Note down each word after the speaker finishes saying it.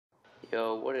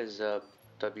Yo, what is up?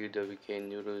 WWK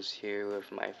Noodles here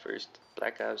with my first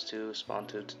Black Ops 2 Spawn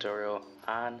 2 tutorial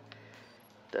on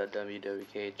the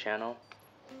WWK channel.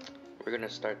 We're gonna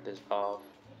start this off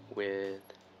with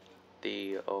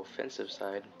the offensive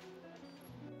side.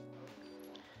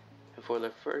 And for the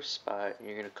first spot,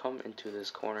 you're gonna come into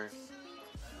this corner,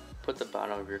 put the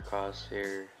bottom of your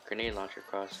crosshair, grenade launcher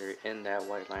crosshair in that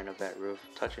white line of that roof,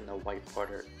 touching the white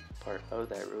part of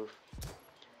that roof.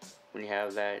 When you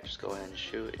have that, just go ahead and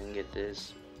shoot and get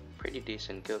this pretty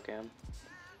decent kill cam,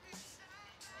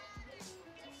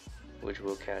 which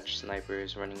will catch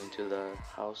snipers running into the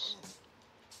house.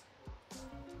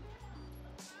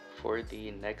 For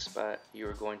the next spot, you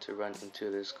are going to run into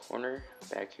this corner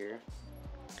back here.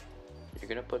 You're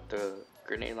going to put the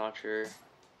grenade launcher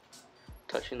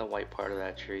touching the white part of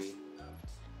that tree,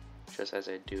 just as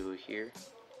I do here.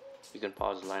 You can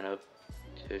pause the lineup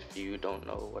if you don't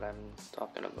know what I'm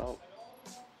talking about.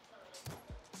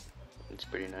 It's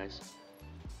pretty nice.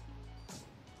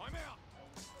 I'm out.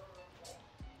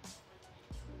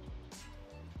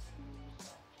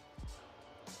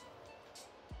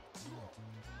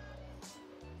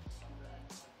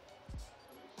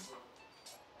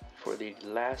 For the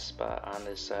last spot on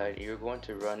this side, you're going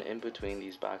to run in between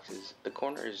these boxes. The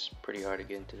corner is pretty hard to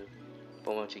get into,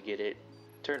 but once you get it,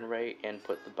 turn right and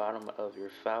put the bottom of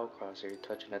your foul crosshair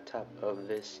touching the top of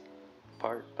this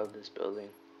part of this building,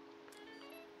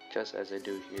 just as I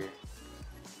do here.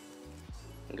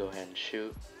 And go ahead and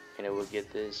shoot, and it will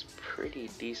get this pretty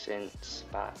decent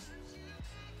spot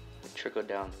and trickle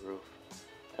down the roof.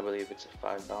 I believe it's a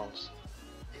 5 bounce,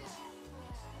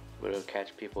 but it'll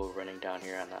catch people running down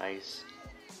here on the ice.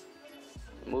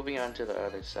 Moving on to the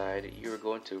other side, you're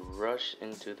going to rush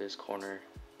into this corner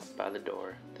by the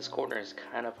door. This corner is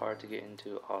kind of hard to get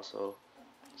into also,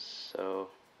 so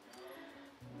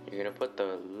you're going to put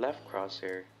the left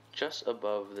crosshair just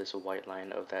above this white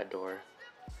line of that door,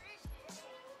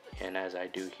 and as I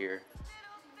do here,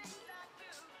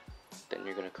 then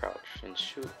you're going to crouch and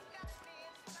shoot.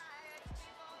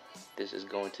 This is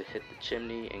going to hit the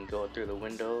chimney and go through the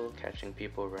window, catching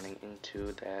people running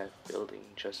into that building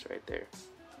just right there.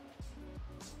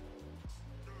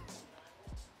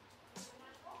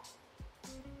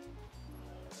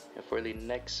 And for the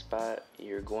next spot,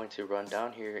 you're going to run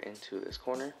down here into this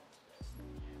corner.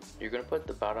 You're going to put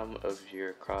the bottom of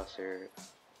your crosshair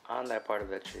on that part of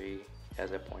that tree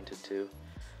as I pointed to,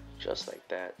 just like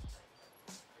that.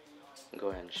 Go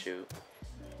ahead and shoot.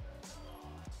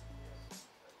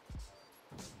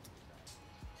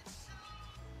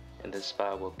 And this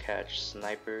spot will catch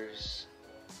snipers,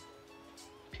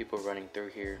 people running through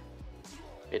here.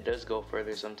 It does go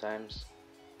further sometimes,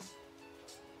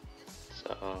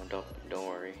 so don't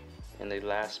worry. In the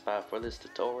last spot for this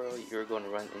tutorial, you're going to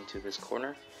run into this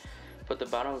corner. Put the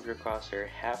bottom of your crosshair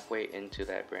halfway into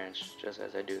that branch, just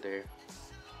as I do there,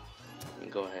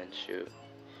 and go ahead and shoot.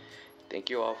 Thank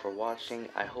you all for watching.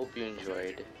 I hope you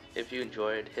enjoyed. If you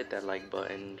enjoyed, hit that like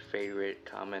button, favorite,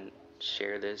 comment,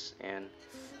 share this, and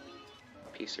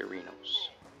peace, Arenos.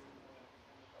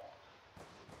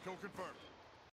 Kill confirmed.